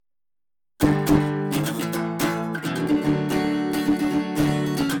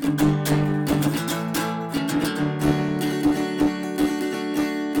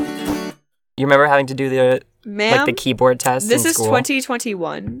You remember having to do the Ma'am, the keyboard test this in is school?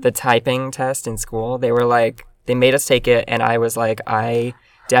 2021. The typing test in school. They were like, they made us take it, and I was like, I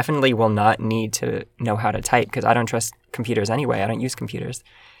definitely will not need to know how to type because I don't trust computers anyway. I don't use computers.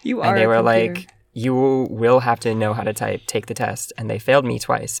 You are And they a were computer. like, you will have to know how to type, take the test. And they failed me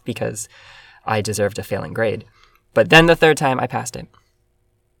twice because I deserved a failing grade. But then the third time I passed it.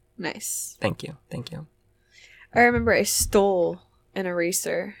 Nice. Thank you. Thank you. I remember I stole an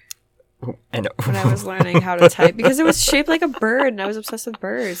eraser And when I was learning how to type because it was shaped like a bird and I was obsessed with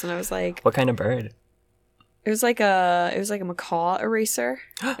birds and I was like, what kind of bird? it was like a macaw eraser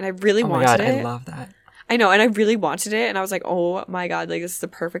and I really Oh my wanted God, it. I love that. I know, and I really wanted it and I was like, oh my God, like this is the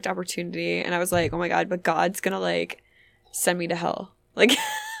perfect opportunity. And I was like, oh my God, but God's gonna like send me to hell. Like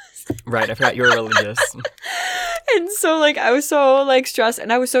Right, I forgot you were religious. and so like I was so like stressed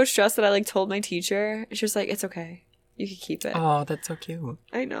and I was so stressed that I like told my teacher and she was like, it's okay. You can keep it. Oh, that's so cute.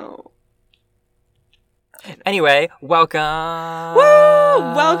 I know. Anyway, welcome. Woo!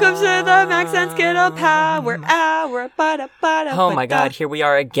 Welcome to the Maks Sktl Power Hour. Oh my God, here we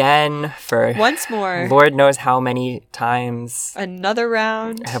are again for Once more. Lord knows how many times. Another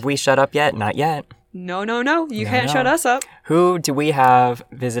round. Have we shut up yet? Not yet. No. You can't No. shut us up. Who do we have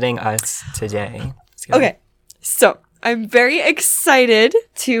visiting us today? Let's go. Okay, so I'm very excited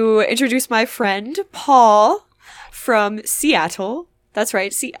to introduce my friend Paul from Seattle. That's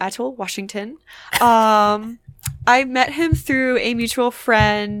right, Seattle, Washington. I met him through a mutual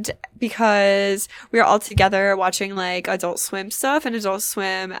friend because we were all together watching like Adult Swim stuff, and Adult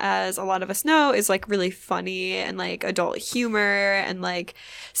Swim, as a lot of us know, is like really funny and like adult humor, and like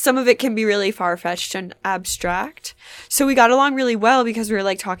some of it can be really far-fetched and abstract. So we got along really well because we were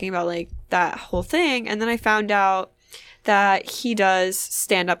like talking about like that whole thing, and then I found out that he does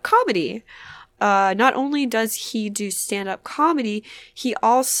stand-up comedy. Not only does he do stand-up comedy, he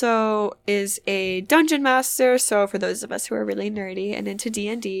also is a dungeon master. So for those of us who are really nerdy and into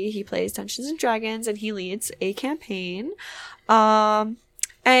D&D, he plays Dungeons and Dragons and he leads a campaign. And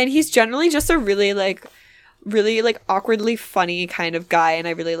he's generally just a really awkwardly funny kind of guy, and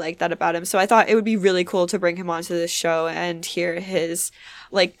I really like that about him. So I thought it would be really cool to bring him onto this show and hear his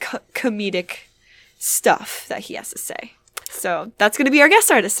like comedic stuff that he has to say. So that's going to be our guest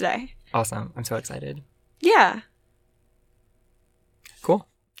artist today. Awesome. I'm so excited. Yeah. Cool.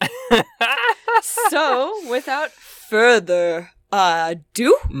 So, without further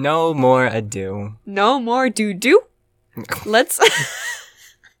ado, No more ado. no more do. Let's Let's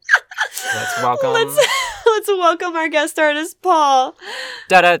welcome. let's welcome our guest artist Paul.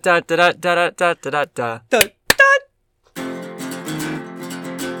 Da da da da da da da da da da. Dun, dun.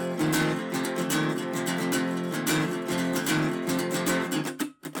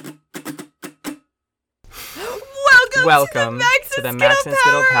 Welcome to the Maks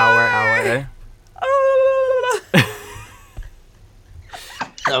Sktl Power Hour.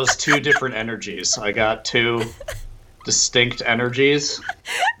 That was two different energies. I got two distinct energies.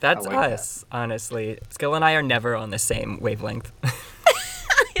 That's I like us, honestly. Skill and I are never on the same wavelength.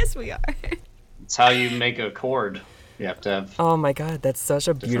 Yes, we are. It's how you make a chord. You have to have. Oh my God, that's such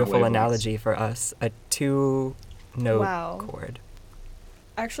a beautiful wavelengths. analogy for us. A two-note Wow. chord.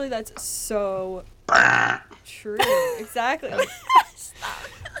 Actually, that's so true. Exactly. Stop.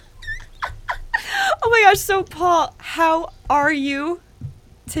 Oh my gosh, so Paul, how are you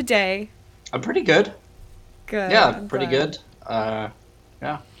today? I'm pretty good. Good. Yeah, I'm pretty glad.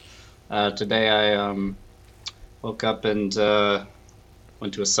 good. Today I woke up and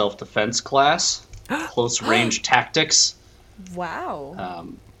went to a self-defense class, close range tactics. Wow.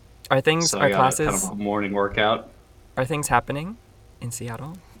 Are things, So I are got classes, kind of a morning workout. are things happening in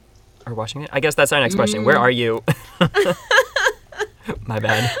Seattle or Washington? I guess that's our next question. Where are you? My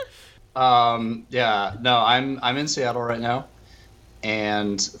bad. Yeah, no, I'm in Seattle right now,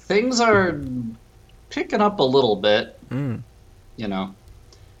 and things are picking up a little bit. You know,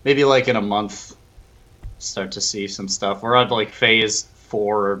 maybe like in a month, start to see some stuff. We're at like phase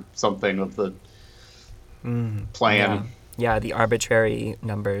 4 or something of the plan. Yeah, the arbitrary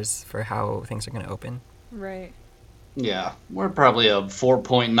numbers for how things are going to open. Right. Yeah, we're probably a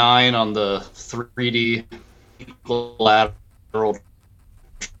 4.9 on the 3D equilateral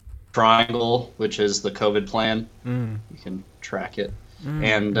triangle, which is the COVID plan. You can track it.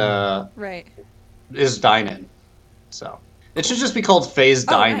 And Right. is dine-in. So it should just be called phase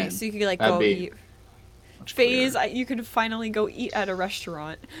Oh, dine-in. nice. So you could like That'd go be eat. much Phase, clearer. you could finally go eat at a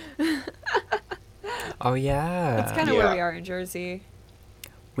restaurant. Oh, yeah. That's kind of where Yeah. we are in Jersey.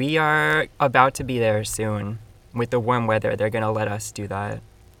 We are about to be there soon. With the warm weather, they're going to let us do that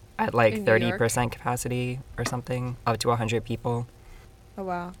at like In New York? 30% capacity or something, up to 100 people. Oh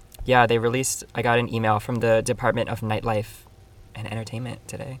wow. Yeah, I got an email from the Department of Nightlife and Entertainment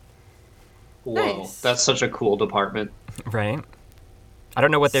today. Whoa, Nice. that's such a cool department. Right? I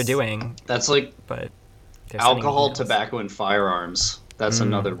don't know what they're doing, That's like but they're sending alcohol, emails. tobacco, and firearms. That's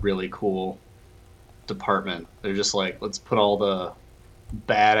another really cool department. They're just like, let's put all the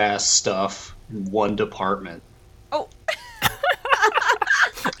badass stuff in one department. Oh,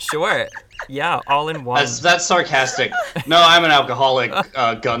 Sure. Yeah, all in one. That's sarcastic. No, I'm an alcoholic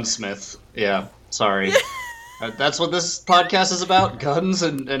gunsmith. Yeah, sorry. That's what this podcast is about? Guns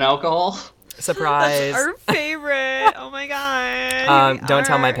and alcohol? Surprise. our favorite. Oh my god. Don't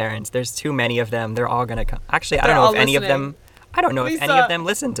tell my parents. There's too many of them. They're all gonna come. Actually, I They're don't know all if any of listening. them. I don't know if any Lisa. of them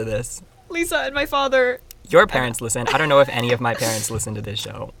listen to this. Lisa and my father, Your parents listen. I don't know if any of my parents listen to this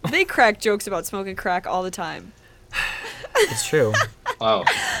show. they crack jokes about smoking crack all the time. It's true. Oh.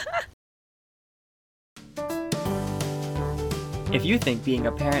 If you think being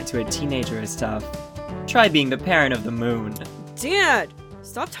a parent to a teenager is tough, try being the parent of the moon. Dad,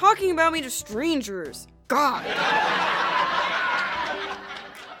 stop talking about me to strangers. God.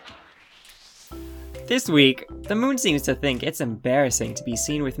 This week, the moon seems to think it's embarrassing to be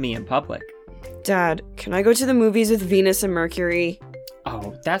seen with me in public. Dad, can I go to the movies with Venus and Mercury?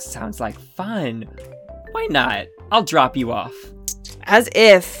 Oh, that sounds like fun. Why not? I'll drop you off. As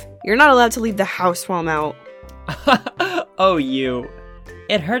if. You're not allowed to leave the house while I'm out. Oh, you.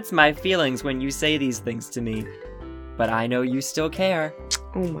 It hurts my feelings when you say these things to me. But I know you still care.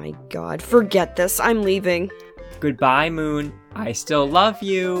 Oh my god, forget this. I'm leaving. Goodbye, Moon. I still love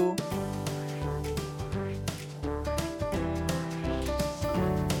you.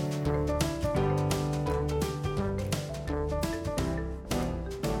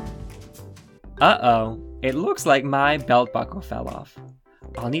 Uh-oh. It looks like my belt buckle fell off.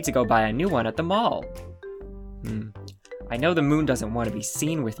 I'll need to go buy a new one at the mall. I know the moon doesn't want to be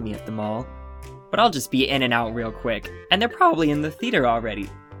seen with me at the mall, but I'll just be in and out real quick, and they're probably in the theater already.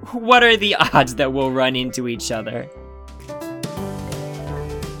 What are the odds that we'll run into each other?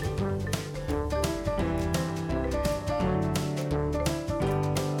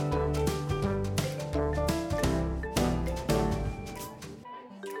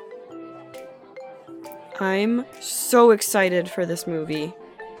 I'm so excited for this movie.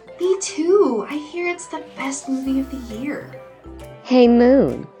 Me too. I hear it's the best movie of the year. Hey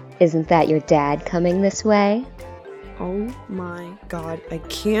Moon, isn't that your dad coming this way? Oh my god, I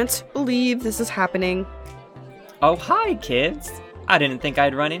can't believe this is happening. Oh, hi, kids. I didn't think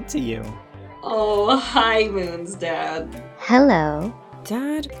I'd run into you. Oh, hi, Moon's dad. Hello.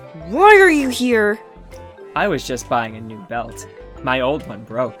 Dad, why are you here? I was just buying a new belt. My old one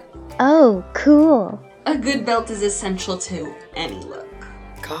broke. Oh, cool. A good belt is essential to any look.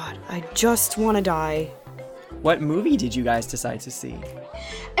 God, I just want to die. What movie did you guys decide to see?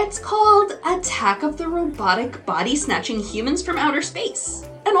 It's called Attack of the Robotic Body-Snatching Humans from Outer Space.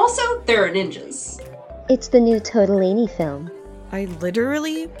 And also, there are ninjas. It's the new Tortellini film. I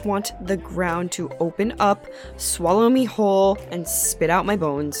literally want the ground to open up, swallow me whole, and spit out my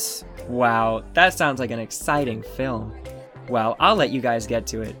bones. Wow, that sounds like an exciting film. Well, I'll let you guys get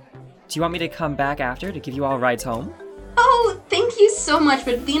to it. Do you want me to come back after to give you all rides home? Oh, thank you so much,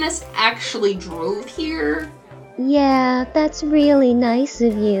 but Venus actually drove here. Yeah, that's really nice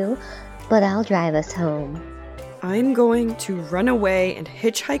of you, but I'll drive us home. I'm going to run away and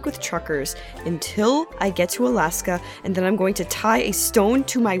hitchhike with truckers until I get to Alaska, and then I'm going to tie a stone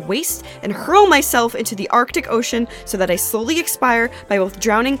to my waist and hurl myself into the Arctic Ocean so that I slowly expire by both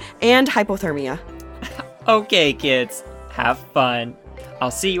drowning and hypothermia. Okay, kids. Have fun.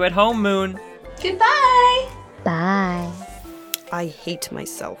 I'll see you at home, Moon. Goodbye! Bye. I hate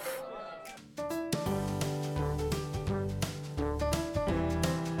myself.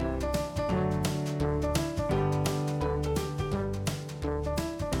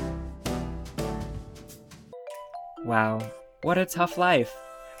 Wow, what a tough life.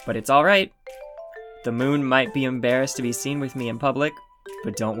 But it's alright. The moon might be embarrassed to be seen with me in public,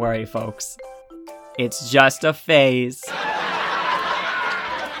 but don't worry, folks. It's just a phase.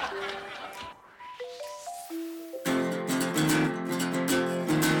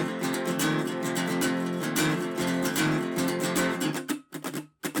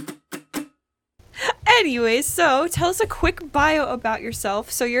 Anyways, so tell us a quick bio about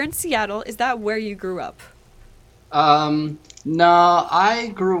yourself. So you're in Seattle. Is that where you grew up? No,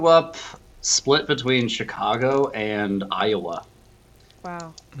 I grew up split between Chicago and Iowa.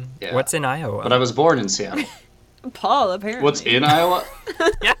 Wow. Yeah. What's in Iowa? But I was born in Seattle. Paul, apparently. What's in Iowa?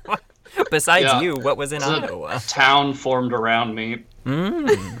 Yeah. Besides Yeah. you, what was in It's Iowa? a town formed around me.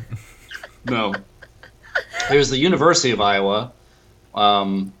 Mm. No. There's the University of Iowa,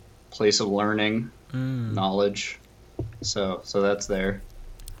 place of learning, knowledge. So that's there.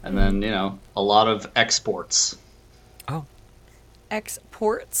 And then, a lot of exports. Oh,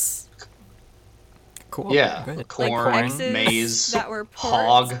 Exports? cool. Yeah, Good. corn, X's maize, that were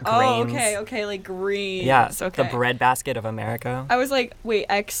ports? hog. Oh, grains. okay, like greens. Yeah, okay. the breadbasket of America. I was like, wait,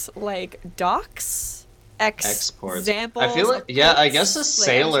 X like docks? Exports. Examples. I feel like, of I ports? guess a Like, I was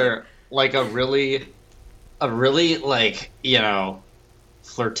sailor, like a really like,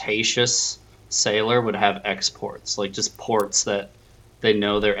 flirtatious sailor would have exports, like just ports that they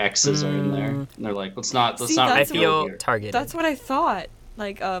know their exes are in there. And they're like, let's not See, I that's go feel here. targeted. That's what I thought.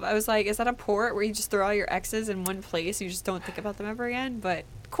 Like, I was like, is that a port where you just throw all your exes in one place? You just don't think about them ever again? But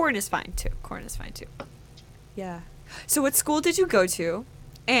corn is fine too. Yeah. So what school did you go to?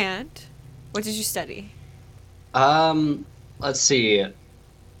 And what did you study? Let's see.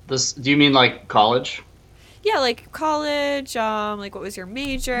 Do you mean like college? Yeah, like college, like what was your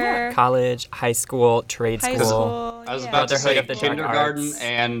major? College, high school, trade High school. school. I was yeah. about to Brotherhood say of the Dark kindergarten Arts.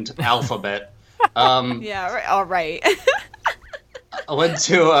 and alphabet. Yeah, right. All right. I went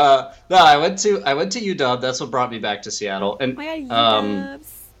to UW. That's what brought me back to Seattle. And Oh my God,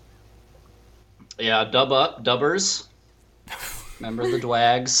 U-dubs. yeah, dubbers. Remember the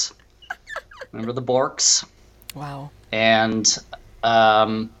dwags? Remember the borks? Wow. And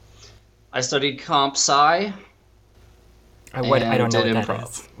I studied comp sci, I don't know did what that improv.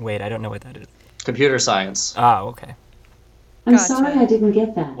 is. Wait, I don't know what that is. computer science. Oh, okay. I'm Gotcha. sorry I didn't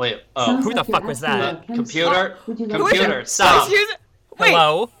get that. Wait, Sounds who the like you're fuck was asking that? about chem Computer, school. Would you like computer, to- stop. Excuse me. Wait,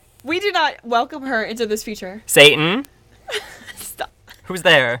 Hello, we did not welcome her into this feature. Satan. Stop. Who's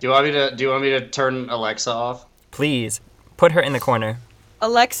there? Do you want me to turn Alexa off? Please put her in the corner.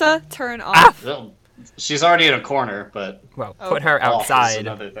 Alexa, turn off. Well, she's already in a corner, but Well, Oh. put her off is outside.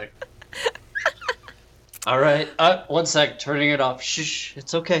 another thing. All right, one sec, turning it off. Shh,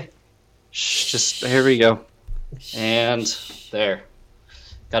 it's okay. Shh, just here we go. And there.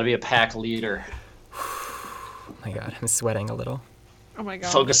 Got to be a pack leader. Oh my god, I'm sweating a little. Oh my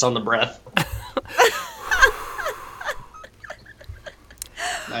god. Focus on the breath.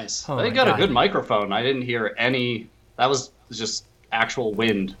 Nice. Oh I my got a God. good microphone. I didn't hear any. That was just actual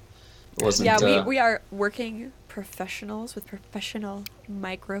wind. It wasn't. Yeah, we are working professionals with professional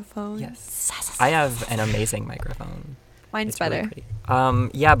microphones. Yes. I have an amazing microphone. Mine's It's really better. pretty.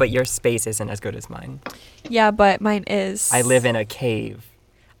 Yeah, but your space isn't as good as mine. Yeah, but mine is. I live in a cave.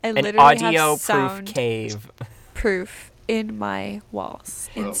 I An literally have audio-proof sound cave. proof in my walls.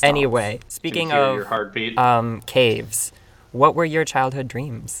 Well, installed. Anyway, Can speaking hear your of heartbeat. caves, what were your childhood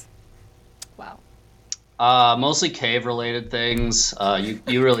dreams? Wow. Mostly cave-related things.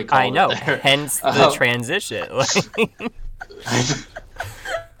 You really called I know, it there. hence the transition. Like,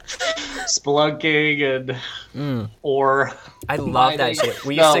 Spelunking and or I love that mining. shit.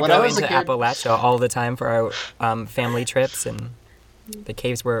 We No, used to when I go was a into kid- Appalachia all the time for our family trips, and the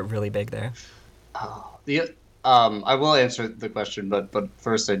caves were really big there. I will answer the question, but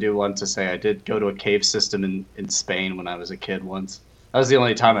first I do want to say I did go to a cave system in Spain when I was a kid once. That was the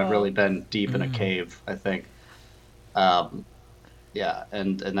only time I've really been deep in a cave, I think. Yeah,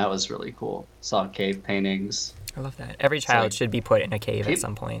 and that was really cool. Saw cave paintings. I love that. Every child like- should be put in a cave at Peop-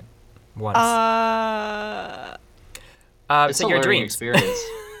 some point. Once. It's So a your learning dreams. experience.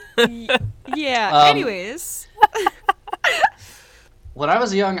 Yeah. Anyways. When I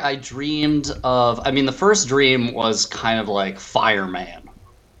was young, I dreamed of. I mean, the first dream was kind of like fireman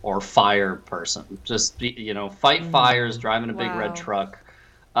or fire person. Just fight fires, driving a big Wow. red truck.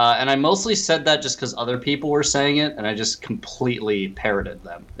 And I mostly said that just because other people were saying it, and I just completely parroted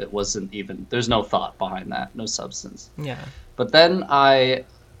them. It wasn't even. There's no thought behind that, no substance. Yeah. But then I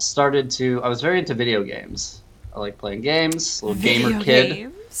was very into video games. I like playing games, little gamer Video kid.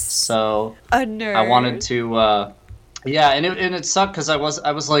 games? So A nerd. I wanted to, yeah, and it sucked because I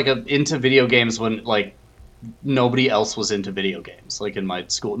was like into video games when like nobody else was into video games. Like in my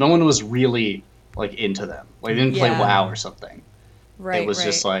school, no one was really like into them. Like they didn't play Yeah. WoW or something. Right. It was right.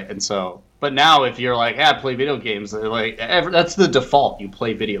 just like, and so. But now, if you're like, yeah, play video games, they're like, that's the default. You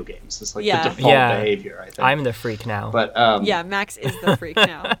play video games. It's like Yeah. the default Yeah. behavior. I think. I'm the freak now. But Yeah, Max is the freak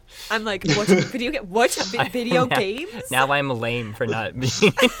now. I'm like, what video game? What video now, games? Now I'm lame for not being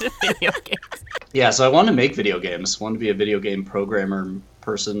into video games. yeah, so I wanted to make video games. I wanted to be a video game programmer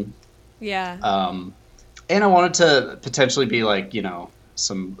person. Yeah. And I wanted to potentially be like,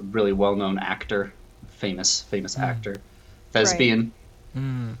 some really well-known actor, famous actor, thespian.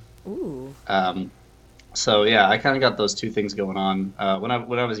 Ooh. So yeah, I kind of got those two things going on when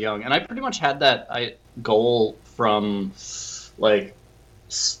I was young, and I pretty much had that goal from like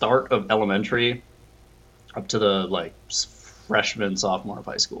start of elementary up to the like freshman sophomore of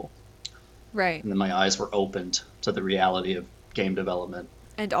high school. Right. And then my eyes were opened to the reality of game development.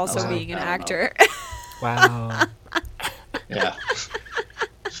 And also I was being an like, I don't know. actor. Wow. Yeah.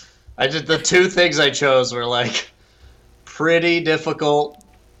 The two things I chose were like pretty difficult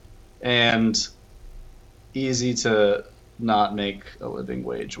and easy to not make a living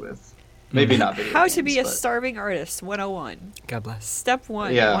wage with. Maybe not video How games, to be a but- starving artist 101. God bless. Step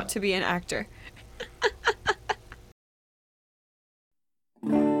 1, Yeah. want to be an actor.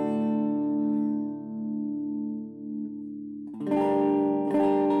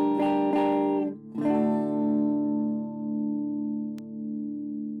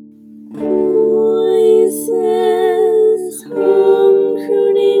 Voices hum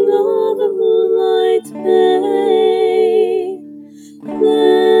crooning over moonlight bay.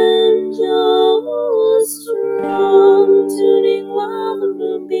 Banjos strum tuning while the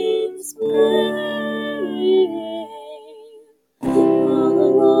moonbeams play. All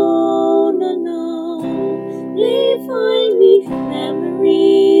alone, unknown, they find me.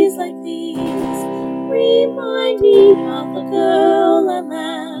 Memories like these remind me of the girl I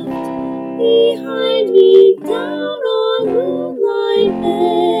left behind me down on Moonlight Bay.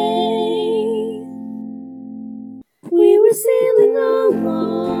 We were sailing along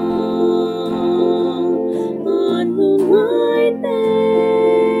on Moonlight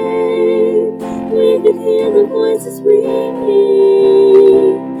Bay. We could hear the voices ringing.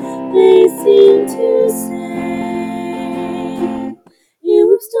 They seemed to say, "You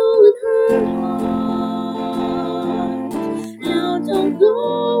have stolen her heart. Now don't go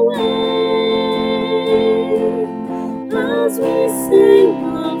away." As we sang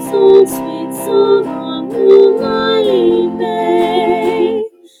love's old sweet song on Moonlight Bay,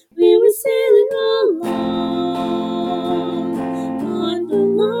 we were sailing along on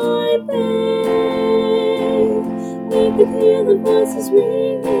Moonlight Bay. We could hear the voices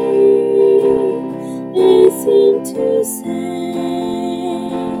ringing. They seemed to say,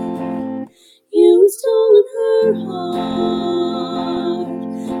 "You have stolen her heart.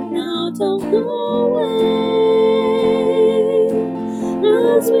 Now don't go away."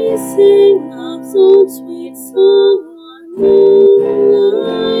 As we sing love's old sweet song on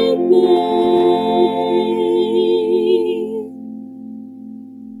Moonlight Bay.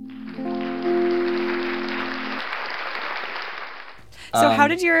 So how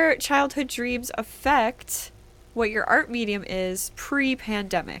did your childhood dreams affect what your art medium is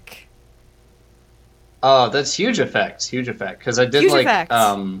pre-pandemic? Oh, that's huge effect. Because I did Huge like effect.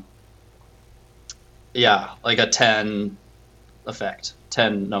 like a 10 effect,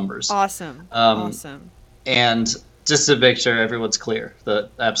 10 numbers. Awesome. Um, Awesome. And just to make sure everyone's clear, the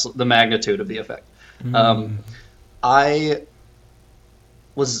magnitude of the effect. I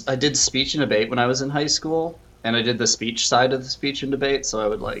did speech and debate when I was in high school, and I did the speech side of the speech and debate, so I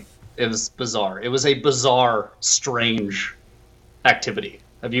would it was bizarre. It was a bizarre, strange activity.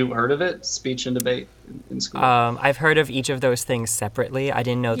 Have you heard of it? Speech and debate in school? I've heard of each of those things separately. I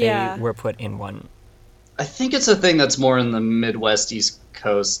didn't know Yeah. they were put in one. I think it's a thing that's more in the Midwest, East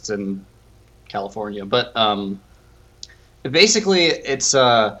Coast, and California. But basically, it's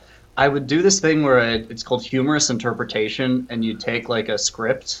I would do this thing where it's called humorous interpretation, and you take like a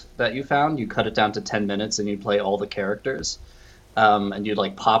script that you found, you cut it down to 10 minutes, and you play all the characters, and you'd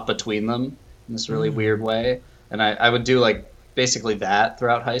like pop between them in this really weird way. And I would do like basically that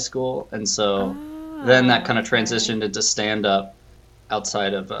throughout high school, and so then that kind of transitioned into stand-up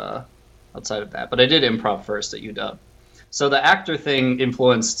outside of that. But I did improv first at UW. So the actor thing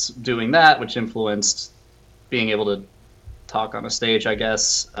influenced doing that, which influenced being able to talk on a stage, I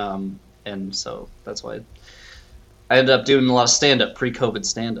guess. And so that's why I ended up doing a lot of stand-up, pre-COVID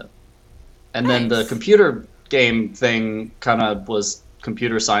stand-up. And then the computer game thing kind of was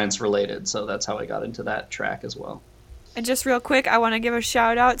computer science related, so that's how I got into that track as well. And just real quick, I want to give a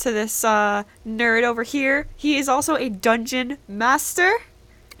shout out to this nerd over here. He is also a dungeon master.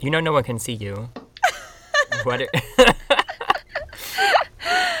 You know no one can see you. What?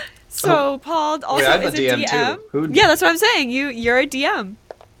 So Paul also I'm is a DM DM. too. Yeah, that's what I'm saying. You're a DM.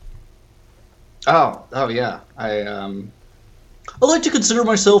 Oh yeah. I like to consider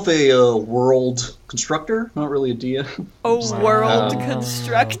myself a world constructor, not really a DM. A world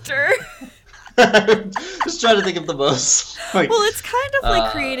constructor. Just trying to think of the most. Well, it's kind of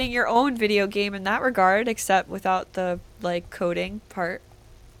like creating your own video game in that regard, except without the like coding part.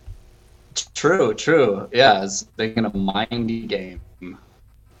 True. Yeah, it's making a mind game,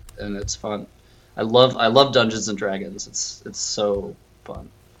 and it's fun. I love Dungeons and Dragons. It's so fun.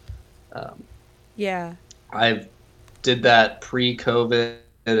 Yeah. I did that pre-COVID,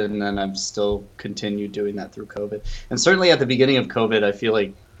 and then I've still continued doing that through COVID. And certainly at the beginning of COVID, I feel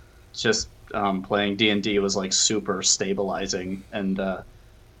like just playing D&D was like super stabilizing and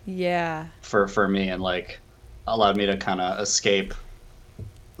Yeah. for me, and like allowed me to kind of escape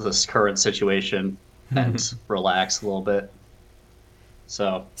this current situation and relax a little bit.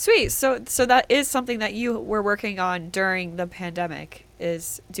 So Sweet. So that is something that you were working on during the pandemic,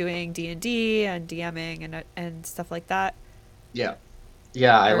 is doing D&D and DMing and stuff like that. yeah,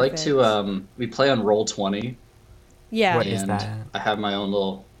 I like Perfect. to we play on Roll20. Yeah. What is And that? I have my own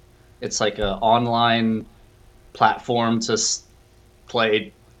little. It's like a online platform to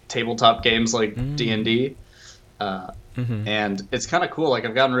play tabletop games like D&D. And it's kind of cool. Like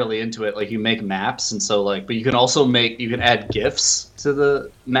I've gotten really into it. Like you make maps, and so like, but you can also you can add GIFs to the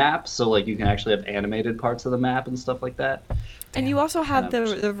map, so like you can actually have animated parts of the map and stuff like that. And you also have And I've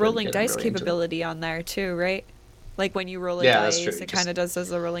just the been rolling getting dice really into it. capability on there too, right? Like when you roll a Yeah, that's dice, true. it Just- kind of does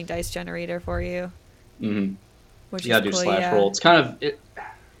as a rolling dice generator for you. Mm-hmm. Which You gotta is do cool, slash yeah. roll. It's kind of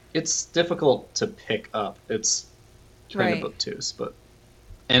it's difficult to pick up. It's kind Right. of obtuse,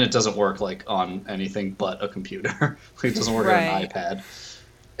 and it doesn't work like on anything but a computer. Like, it doesn't work on Right. an iPad.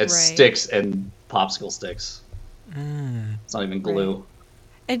 It's Right. sticks and popsicle sticks. Mm. It's not even glue.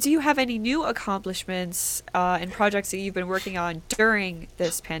 And do you have any new accomplishments and projects that you've been working on during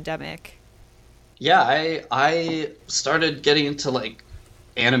this pandemic? Yeah, I started getting into like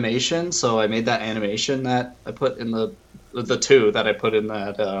animation, so I made that animation that I put in the two that I put in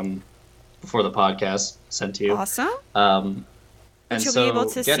that before the podcast sent to you. Awesome. And Which you'll so be able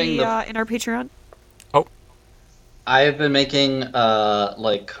to getting see the in our Patreon. I've been making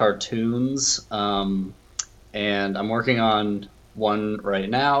like cartoons, and I'm working on one right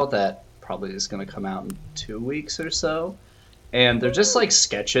now that probably is going to come out in 2 weeks or so. And they're just like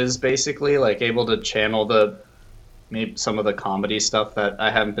sketches, basically, like able to channel maybe some of the comedy stuff that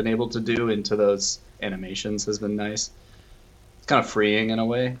I haven't been able to do into those animations has been nice. It's kind of freeing in a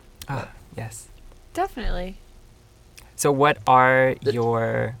way. Ah, yes. Definitely. So what are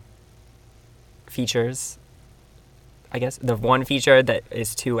your features? I guess the one feature that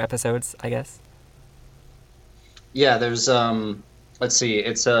is 2 episodes, I guess. Yeah, there's let's see,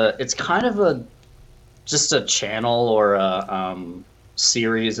 it's kind of just a channel or a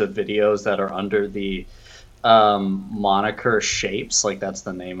series of videos that are under the moniker Shapes, like that's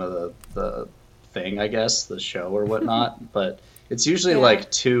the name of the thing, I guess, the show or whatnot. But it's usually like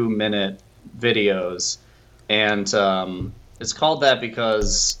 2-minute videos, and it's called that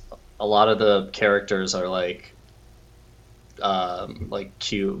because a lot of the characters are like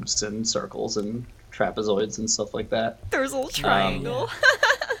cubes and circles and trapezoids and stuff like that. There's a little triangle.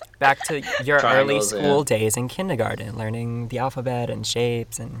 Back to your early Triangles, school yeah. days in kindergarten, learning the alphabet and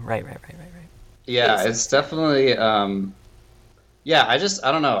shapes and right. Yeah, it's definitely yeah, I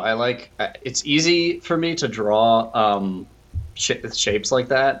don't know. I like it's easy for me to draw shapes like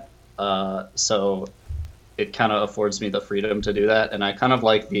that. So it kind of affords me the freedom to do that, and I kind of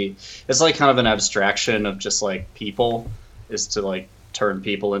like it's like kind of an abstraction of just like people, is to like turn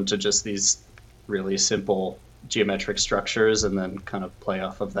people into just these really simple geometric structures and then kind of play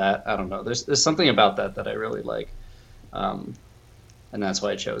off of that. I don't know. There's something about that I really like, and that's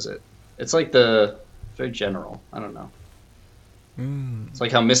why I chose it. It's like very general. I don't know. It's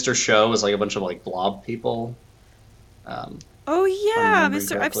like how Mr. Show is like a bunch of like blob people. Oh yeah, remembering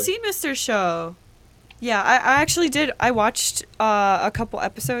Mr. I've correctly. seen Mr. Show. Yeah, I actually did. I watched a couple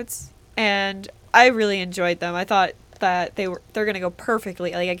episodes and I really enjoyed them. I thought that they're gonna go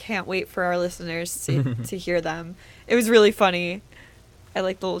perfectly. Like I can't wait for our listeners to hear them. It was really funny. I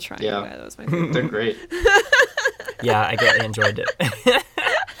like the little triangle. Yeah. Guy. That was my favorite. They're great. Yeah, I greatly enjoyed it.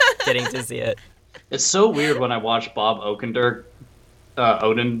 Getting to see it. It's so weird when I watch Bob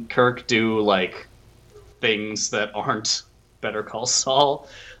Odenkirk do like things that aren't Better Call Saul.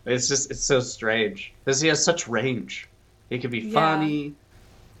 It's so strange because he has such range. He can be Yeah. funny.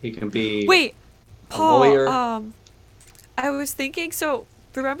 He can be Wait, a Paul. lawyer. I was thinking. So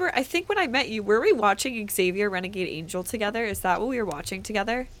remember, I think when I met you, were we watching Xavier Renegade Angel together? Is that what we were watching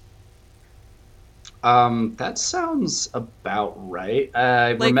together? That sounds about right.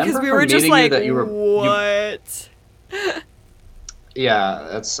 I Like, remember we from were just meeting like, you that you were. what? Yeah,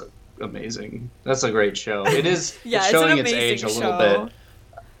 that's amazing. That's a great show. It is. Yeah, it's it's an showing its amazing age a little show. bit.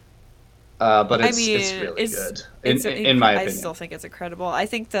 But it's it's really good. It's In my I opinion. still think it's incredible. I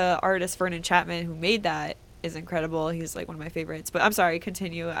think the artist Vernon Chapman who made that is incredible. He's like one of my favorites. But I'm sorry,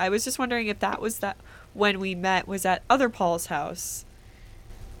 continue. I was just wondering if that was when we met was at other Paul's house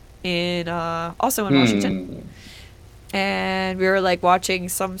in also in Washington. And we were like watching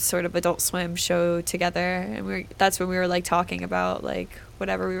some sort of Adult Swim show together, and that's when we were like talking about like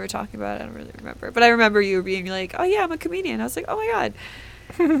whatever we were talking about. I don't really remember, but I remember you being like, "Oh yeah, I'm a comedian." I was like, "Oh my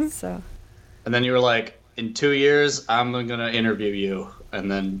god!" So And then you were like, in 2 years, I'm going to interview you. And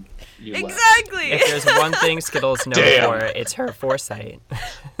then you left. Exactly. If there's one thing Skittle's known Damn. for, it's her foresight.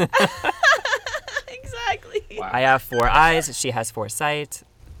 Exactly. Wow. I have 4 eyes. She has foresight.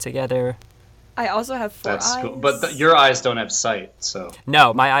 Together. I also have 4 That's eyes. cool. But your eyes don't have sight, so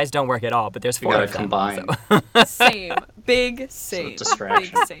No, my eyes don't work at all, but there's you 4 gotta of them. combine. so- Same. Big same.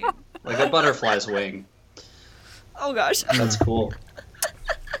 distraction. Big same. Like a butterfly's wing. Oh gosh. That's cool.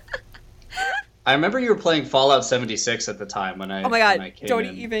 I remember you were playing Fallout 76 at the time when I Oh my when I god. came Don't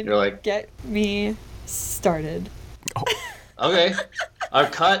in. even You're like, get me started. okay,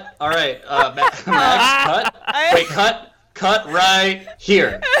 cut. All right, Max, cut. Wait, cut right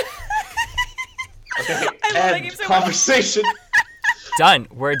here. Okay, I love that end game so much. conversation. Done.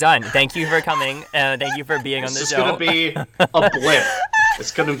 We're done. Thank you for coming. Thank you for being on It's the just show. gonna be a blip.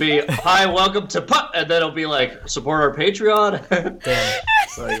 It's gonna be hi, welcome to Putt, and then it'll be like support our Patreon. Damn.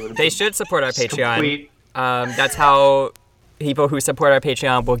 So it would've They been should support our just Patreon. complete- That's how people who support our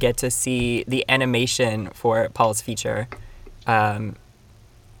Patreon will get to see the animation for Paul's feature.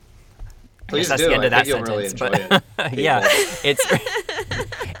 Please that's do. the end I of that think you'll really sentence. enjoy But it. yeah,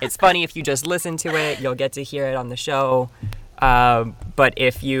 it's funny if you just listen to it. You'll get to hear it on the show. But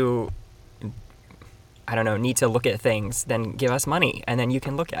if you, I don't know, need to look at things, then give us money, and then you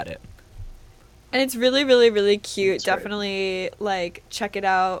can look at it. And it's really, really, really cute. That's right. Definitely, like, check it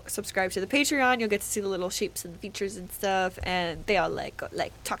out. Subscribe to the Patreon. You'll get to see the little shapes and features and stuff. And they all, like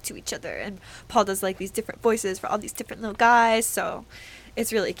talk to each other. And Paul does, like, these different voices for all these different little guys. So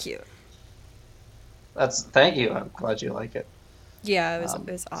it's really cute. Thank you. I'm glad you like it. Yeah, it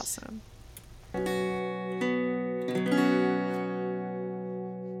was awesome.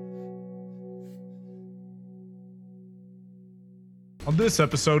 On this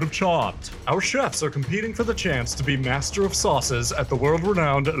episode of Chopped, our chefs are competing for the chance to be master of sauces at the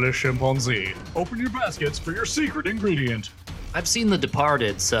world-renowned Le Chimpanzee. Open your baskets for your secret ingredient. I've seen The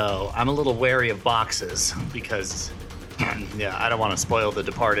Departed, so I'm a little wary of boxes because, yeah, I don't want to spoil The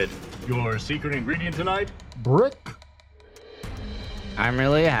Departed. Your secret ingredient tonight? Brick. I'm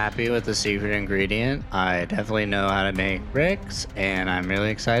really happy with the secret ingredient. I definitely know how to make bricks, and I'm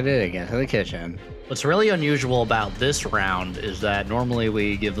really excited to get to the kitchen. What's really unusual about this round is that normally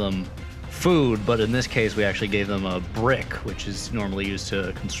we give them food, but in this case we actually gave them a brick, which is normally used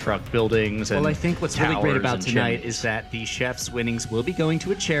to construct buildings and Well, I think what's really great towers about and tonight chimneys. is that the chef's winnings will be going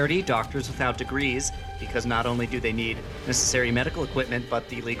to a charity, Doctors Without Degrees, because not only do they need necessary medical equipment, but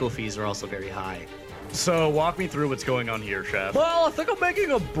the legal fees are also very high. So walk me through what's going on here, chef. Well, I think I'm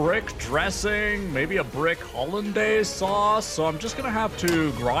making a brick dressing, maybe a brick hollandaise sauce, so I'm just gonna have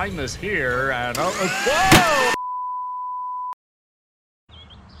to grind this here and... whoa!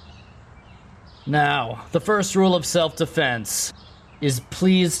 Now, the first rule of self-defense is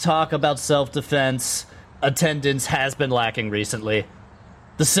please talk about self-defense. Attendance has been lacking recently.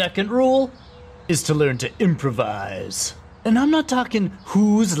 The second rule is to learn to improvise. And I'm not talking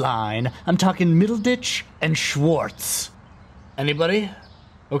whose line, I'm talking Middleditch and Schwartz. Anybody?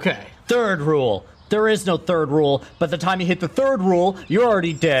 Okay. Third rule. There is no third rule. By the time you hit the third rule, you're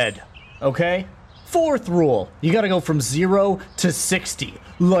already dead. Okay? Fourth rule. You gotta go from 0 to 60.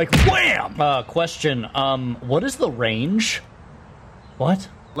 Like wham! Question. What is the range? What?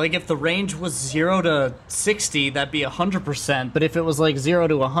 Like if the range was 0 to 60, that'd be 100%. But if it was like 0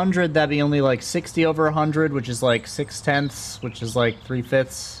 to 100, that'd be only like 60 over 100, which is like 6/10, which is like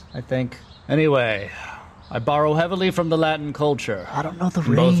 3/5, I think. Anyway, I borrow heavily from the Latin culture. I don't know the Both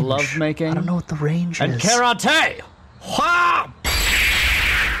range. lovemaking I don't know what the range and is. karate. Ha!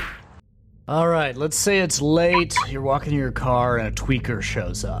 All right, let's say it's late. You're walking in your car and a tweaker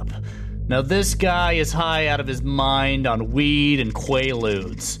shows up. Now this guy is high out of his mind on weed and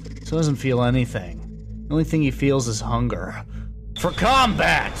quaaludes, so doesn't feel anything. The only thing he feels is hunger. For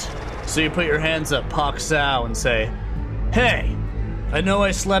combat! So you put your hands up, Pak Sao, and say, "Hey, I know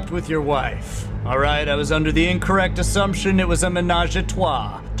I slept with your wife. Alright, I was under the incorrect assumption it was a menage a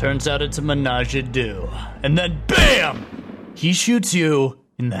trois. Turns out it's a menage a deux." And then BAM! He shoots you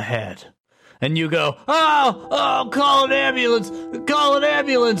in the head. And you go, oh, call an ambulance,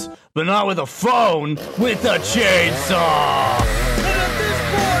 but not with a phone, with a chainsaw. And at this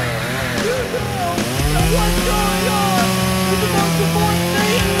point, you know that what's going on is the most important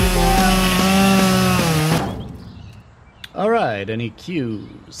thing anymore. All right, any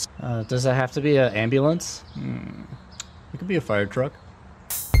cues? Does it have to be an ambulance? It could be a fire truck.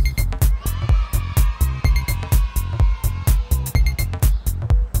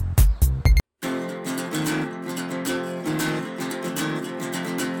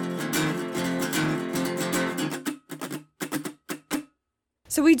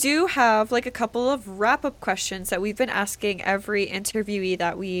 So we do have like a couple of wrap-up questions that we've been asking every interviewee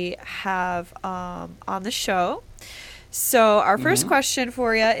that we have on the show. So our first question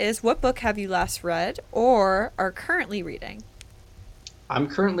for you is, what book have you last read or are currently reading? I'm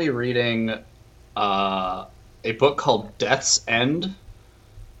currently reading a book called Death's End.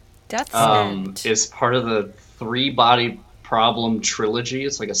 Death's End. It's part of the Three Body Problem trilogy.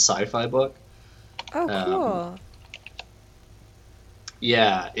 It's like a sci-fi book. Oh, cool.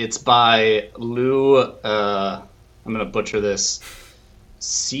 Yeah, it's by Lou, I'm going to butcher this,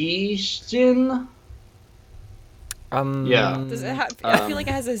 Sijin? Yeah. Does it have, I feel like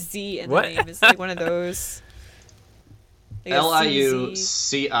it has a Z in the name. It's like one of those. Like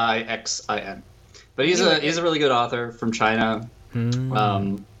Liucixin. But he's a really good author from China.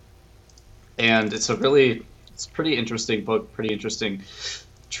 And it's it's a pretty interesting book, pretty interesting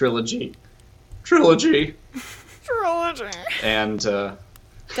trilogy. And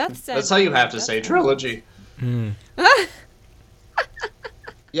that's how you have to say trilogy.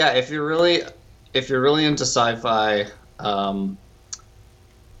 Yeah, if you're really into sci-fi,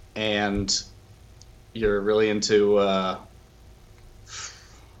 and you're really into I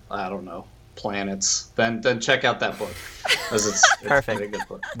don't know, planets, then check out that book, because it's Perfect. a very good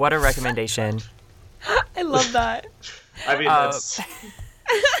book. What a recommendation. I love that. I mean,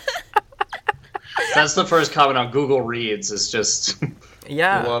 that's the first comment on Google Reads. Is just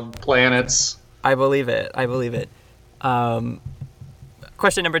Yeah. love planets. I believe it.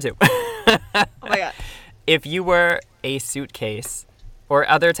 Question number 2. Oh my god. If you were a suitcase or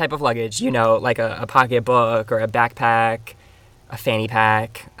other type of luggage, like a pocketbook or a backpack, a fanny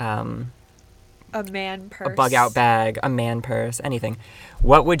pack, a man purse, a bug out bag, a man purse, anything,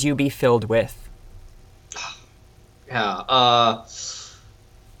 what would you be filled with? Yeah.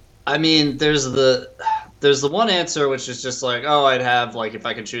 I mean, there's the one answer, which is just like, I'd have, like, if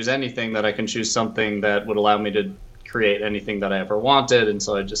I could choose anything, that I can choose something that would allow me to create anything that I ever wanted, and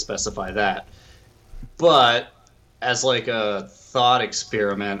so I'd just specify that. But as like a thought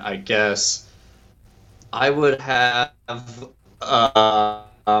experiment, I guess I would have I'd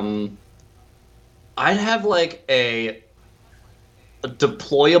have like a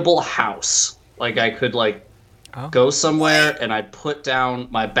deployable house. Like I could go somewhere and I'd put down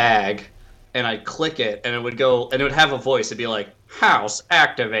my bag and I'd click it and it would go and it would have a voice. It'd be like, house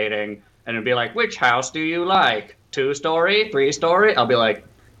activating, and it'd be like, which house do you like? 2-story, 3-story? I'll be like,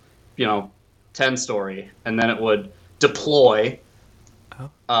 10-story, and then it would deploy.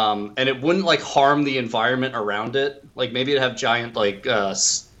 And it wouldn't like harm the environment around it. Like maybe it'd have giant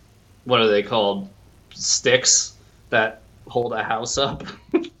what are they called? Sticks that hold a house up.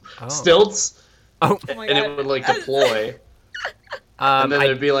 Stilts. Oh my God. And it would like deploy. And then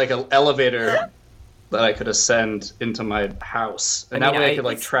there'd be like an elevator that I could ascend into my house. And that way I could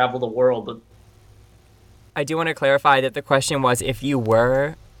like travel the world. But I do want to clarify that the question was if you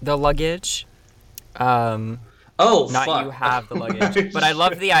were the luggage. Not fuck. You have the luggage. But I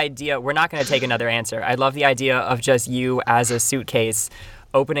love the idea. We're not going to take another answer. I love the idea of just you as a suitcase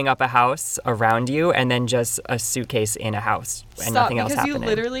opening up a house around you and then just a suitcase in a house and nothing else happening. Because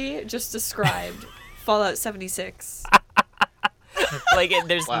you literally just described Fallout 76. Like,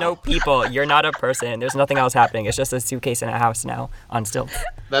 there's no people. You're not a person. There's nothing else happening. It's just a suitcase in a house now on stilts.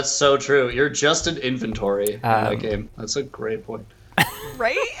 That's so true. You're just an inventory in that game. That's a great point.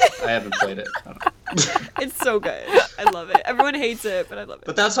 Right? I haven't played it. I don't know. It's so good. I love it. Everyone hates it, but I love it.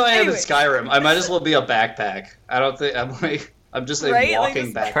 But that's how I am in Skyrim. I might as well be a backpack. I don't think I'm just a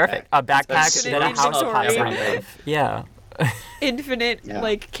walking backpack. Perfect. A backpack that a house pops out of. Yeah. Infinite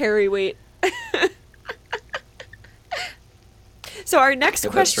carry weight. So our next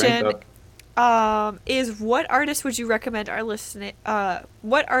question is, what artist would you recommend our listeners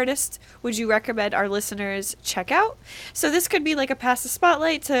check out? So this could be like a pass the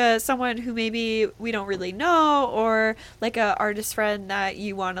spotlight to someone who maybe we don't really know, or like a artist friend that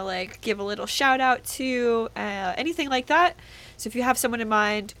you want to like give a little shout out to, anything like that. So if you have someone in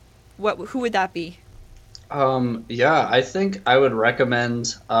mind, who would that be? I think I would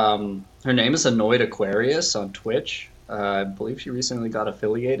recommend, her name is Annoyed Aquarius on Twitch. I believe she recently got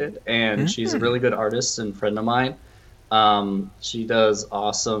affiliated, and she's a really good artist and friend of mine. She does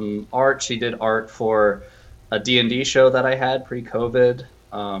awesome art. She did art for a D&D show that I had pre-COVID,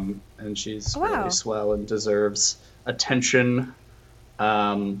 and she's really swell and deserves attention.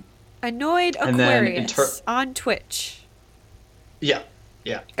 Annoyed Aquarius on Twitch. Yeah,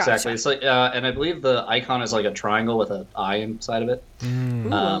 exactly. It's like, and I believe the icon is like a triangle with an eye inside of it. Ooh,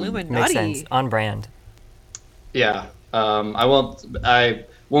 Illuminati. Makes sense. On brand. Yeah. I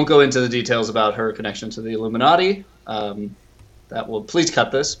won't go into the details about her connection to the Illuminati, that will please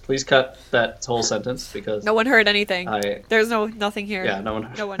cut this. Please cut that whole sentence because No one heard anything. There's nothing here. Yeah, no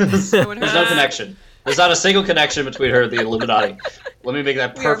one. No one heard. There's no connection. There's not a single connection between her and the Illuminati. Let me make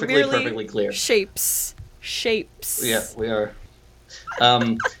that perfectly clear. Shapes. Yeah, we are.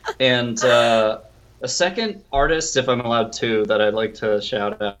 And a second artist, if I'm allowed to, that I'd like to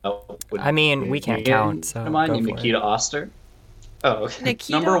shout out. I mean, we can't count, so go for Nikita it. Oster. Oh, okay.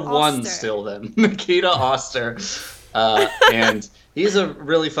 Nikita Number one Oster. still then. Nikita Oster. And he's a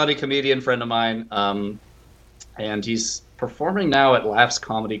really funny comedian friend of mine. And he's performing now at Laughs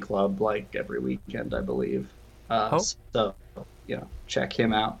Comedy Club like every weekend, I believe. So, check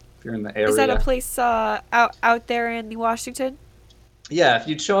him out if you're in the area. Is that a place out there in Washington? Yeah, if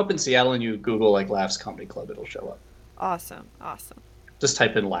you show up in Seattle and you Google like Laughs Comedy Club, it'll show up. Awesome. Just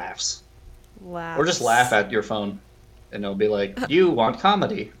type in laughs. Laughs. Or just laugh at your phone. And it'll be like, you want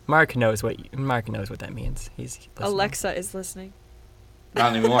comedy. Mark knows what that means. He's listening. Alexa is listening.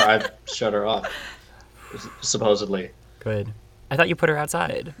 Not anymore. I shut her off. Supposedly. Good. I thought you put her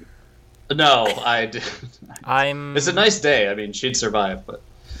outside. No, I did. I'm... It's a nice day. I mean, she'd survive, but...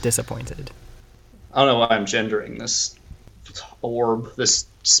 disappointed. I don't know why I'm gendering this orb, this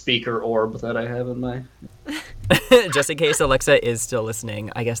speaker orb that I have in my... Just in case Alexa is still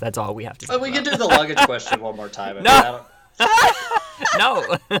listening, I guess that's all we have to say. We can do the luggage question one more time. No!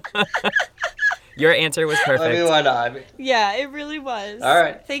 No! Your answer was perfect. I mean, why not? Yeah, it really was. All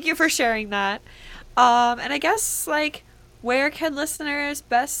right. Thank you for sharing that. And I guess, where can listeners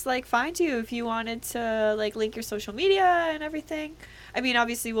best, find you if you wanted to, link your social media and everything? I mean,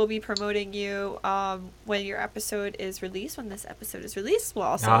 obviously, we'll be promoting you when your episode is released. When this episode is released, we'll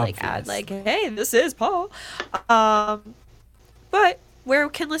also, add, hey, this is Paul. But where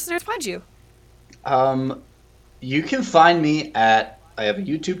can listeners find you? You can find me I have a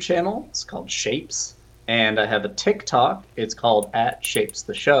YouTube channel. It's called Shapes. And I have a TikTok. It's called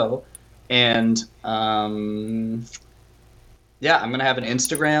 @ShapesTheShow. And, I'm going to have an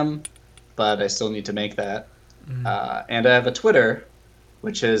Instagram, but I still need to make that. And I have a Twitter,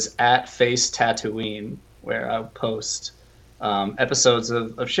 which is @FaceTatooine, where I'll post episodes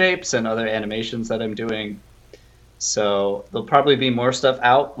of Shapes and other animations that I'm doing. So there'll probably be more stuff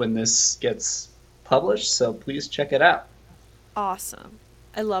out when this gets published, so please check it out. Awesome.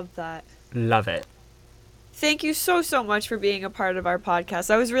 I love that. Love it. Thank you so much for being a part of our podcast.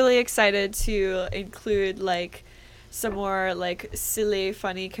 I was really excited to include, some more silly,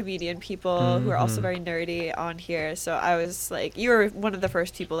 funny comedian people who are also very nerdy on here. So I was you were one of the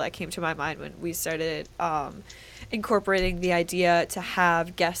first people that came to my mind when we started incorporating the idea to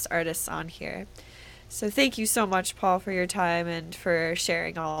have guest artists on here. So thank you so much, Paul, for your time and for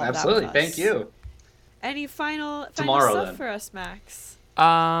sharing all of that with us. Thank you. Any final Tomorrow, stuff then. for us, Max?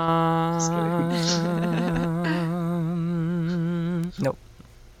 Nope.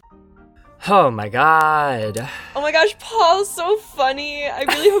 Oh my god. Oh my gosh, Paul's so funny. I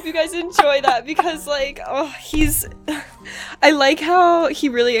really hope you guys enjoy that because, he's... I like how he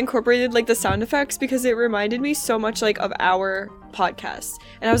really incorporated, the sound effects because it reminded me so much, of our podcast.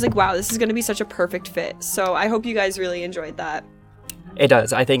 And I was like, wow, this is going to be such a perfect fit. So I hope you guys really enjoyed that. It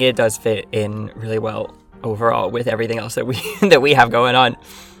does. I think it does fit in really well overall with everything else that we have going on.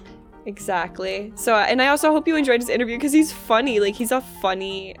 Exactly. So, and I also hope you enjoyed his interview because he's funny. He's a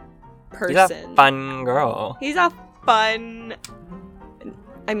funny person. He's a fun girl. He's a fun...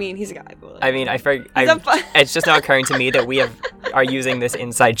 I mean, he's a guy, but... I mean, it's just now occurring to me that we are using this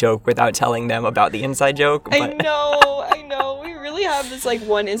inside joke without telling them about the inside joke. But... I know. We really have this,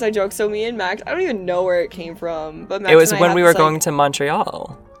 one inside joke. So me and Max, I don't even know where it came from, but Max it was and I when have we were this, going to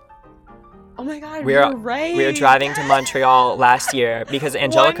Montreal. Oh my god, we were right. We were driving to Montreal last year because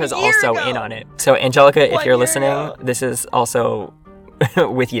Angelica's also in on it. So Angelica, if you're listening, this is also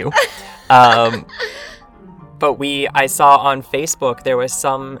with you. But I saw on Facebook, there was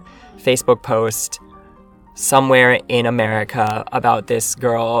some Facebook post somewhere in America about this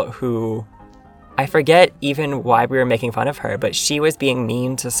girl who, I forget even why we were making fun of her, but she was being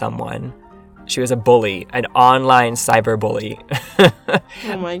mean to someone. She was a bully, an online cyber bully.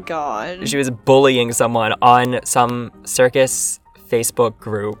 Oh my god. She was bullying someone on some circus Facebook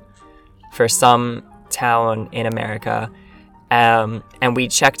group for some town in America. And we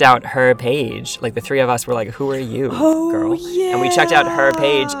checked out her page. The three of us were like, who are you, girl? Yeah. And we checked out her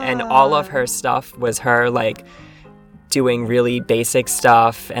page, and all of her stuff was her, doing really basic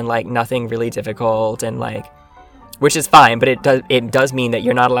stuff and, nothing really difficult and, which is fine, but it does mean that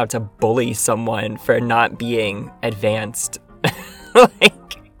you're not allowed to bully someone for not being advanced.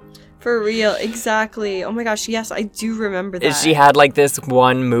 For real, exactly. Oh my gosh, yes, I do remember that. She had like this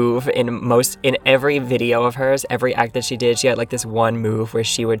one move in every video of hers, every act that she did, she had like this one move where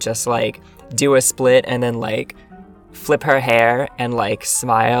she would just like do a split and then like flip her hair and like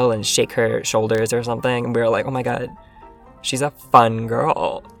smile and shake her shoulders or something. And we were like, oh my god, she's a fun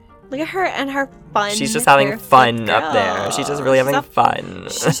girl. Look at her and her fun. She's just having fun up there. She's just really having fun.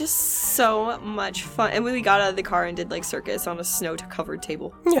 She's just so much fun. And when we got out of the car and did like circus on a snow-covered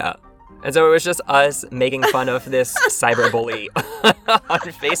table. Yeah. And so it was just us making fun of this cyberbully on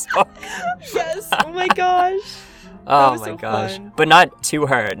Facebook. Yes. Oh my gosh. Oh my gosh. Fun. But not to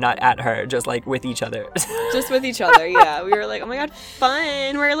her, not at her, just like with each other. Just with each other, yeah. We were like, oh my god,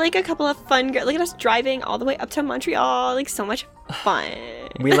 fun. We're like a couple of fun girls. Look at us driving all the way up to Montreal. Like so much fun.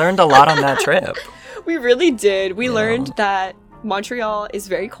 We learned a lot on that trip. We really did. We learned that Montreal is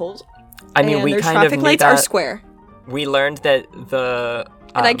very cold. I mean, we kind traffic of lights are square. We learned that the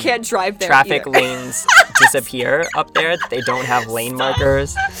and I can't drive there. Traffic lanes disappear up there. They don't have lane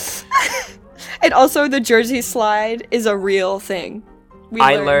markers. And also, the Jersey slide is a real thing.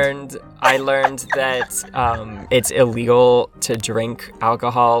 I learned that it's illegal to drink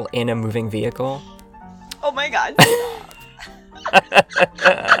alcohol in a moving vehicle. Oh my god.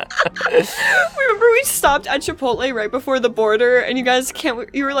 Remember we stopped at Chipotle right before the border, and you guys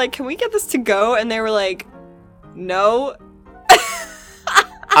you were like, can we get this to go? And they were like, no.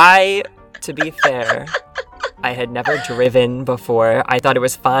 To be fair, I had never driven before. I thought it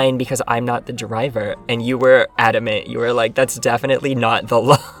was fine because I'm not the driver. And you were adamant. You were like, that's definitely not the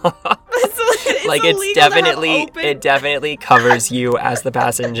law. It definitely covers you as the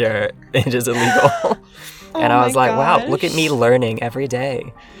passenger. It is illegal. And I was like, wow, look at me learning every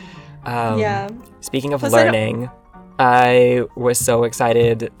day. Yeah. Speaking of learning, I was so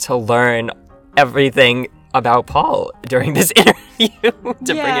excited to learn everything about Paul during this interview to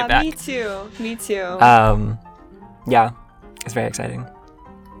bring it back. Me too. Yeah, it's very exciting.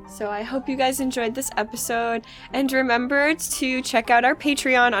 So I hope you guys enjoyed this episode, and remember to check out our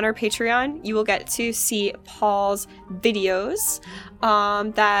Patreon. On our Patreon, you will get to see Paul's videos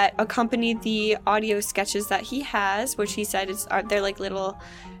that accompany the audio sketches that he has, which he said they're like little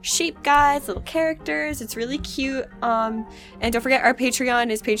shape guides, little characters. It's really cute. And don't forget, our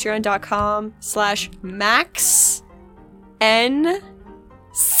Patreon is patreon.com/Maks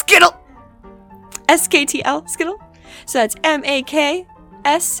Sktl SKTL Sktl. So that's MAKSN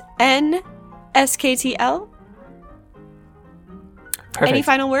Perfect. Any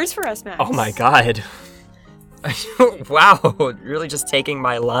final words for us, Max? Oh my god. Wow, really just taking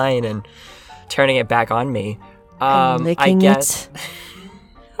my line and turning it back on me. I guess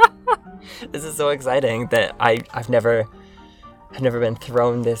this is so exciting that I've never been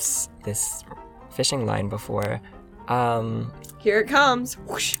thrown this fishing line before. Here it comes.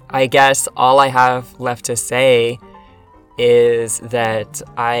 Whoosh. I guess all I have left to say is that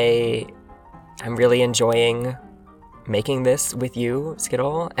I'm really enjoying making this with you,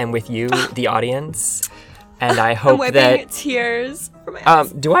 Sktl, and with you, the audience. And I hope I'm that tears from my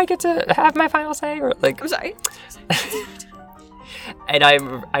eyes. Do I get to have my final say, or like? I'm sorry. And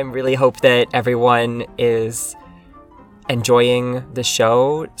I'm really hope that everyone is enjoying the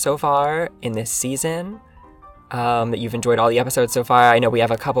show so far in this season. That you've enjoyed all the episodes so far. I know we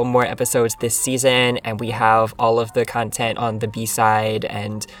have a couple more episodes this season, and we have all of the content on the B-side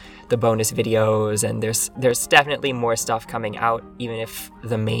and the bonus videos, and there's definitely more stuff coming out, even if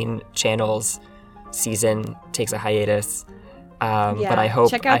the main channel's season takes a hiatus. But I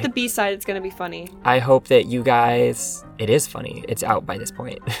hope check out the B-side. It's gonna be funny. I hope that you guys. It is funny. It's out by this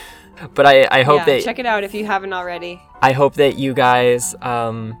point. But I hope that check it out if you haven't already. I hope that you guys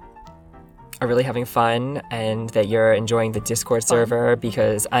are really having fun and that you're enjoying the Discord server,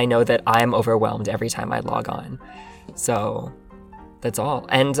 because I know that I'm overwhelmed every time I log on. So that's all.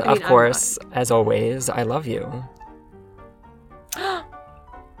 And of course, as always, I love you.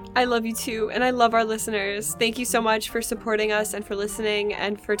 I love you too, and I love our listeners. Thank you so much for supporting us and for listening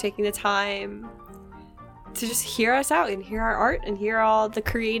and for taking the time to just hear us out and hear our art and hear all the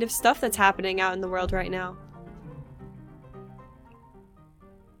creative stuff that's happening out in the world right now.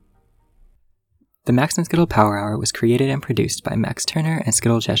 The Maks Sktl Power Hour was created and produced by Max Turner and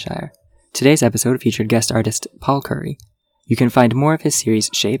Sktl Cheshire. Today's episode featured guest artist Paul Curry. You can find more of his series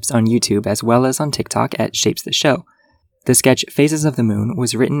Shapes on YouTube as well as on TikTok at Shapes the Show. The sketch Phases of the Moon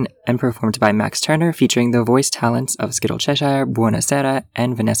was written and performed by Max Turner, featuring the voice talents of Sktl Cheshire, Buonasera,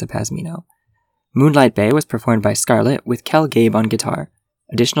 and Vanessa Pasmino. Moonlight Bay was performed by Scarlett with Kel Gabe on guitar.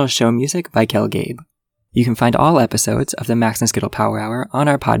 Additional show music by Kel Gabe. You can find all episodes of the Maks Sktl Power Hour on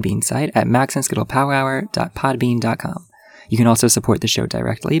our Podbean site at maksandsktlpowerhour.podbean.com. You can also support the show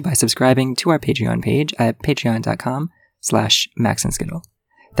directly by subscribing to our Patreon page at patreon.com/MaksandSkittle.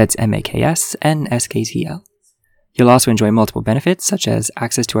 That's MaksNSKTL. You'll also enjoy multiple benefits, such as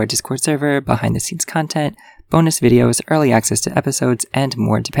access to our Discord server, behind-the-scenes content, bonus videos, early access to episodes, and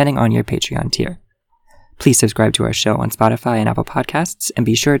more depending on your Patreon tier. Please subscribe to our show on Spotify and Apple Podcasts, and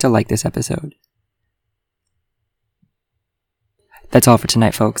be sure to like this episode. That's all for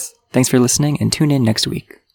tonight, folks. Thanks for listening, and tune in next week.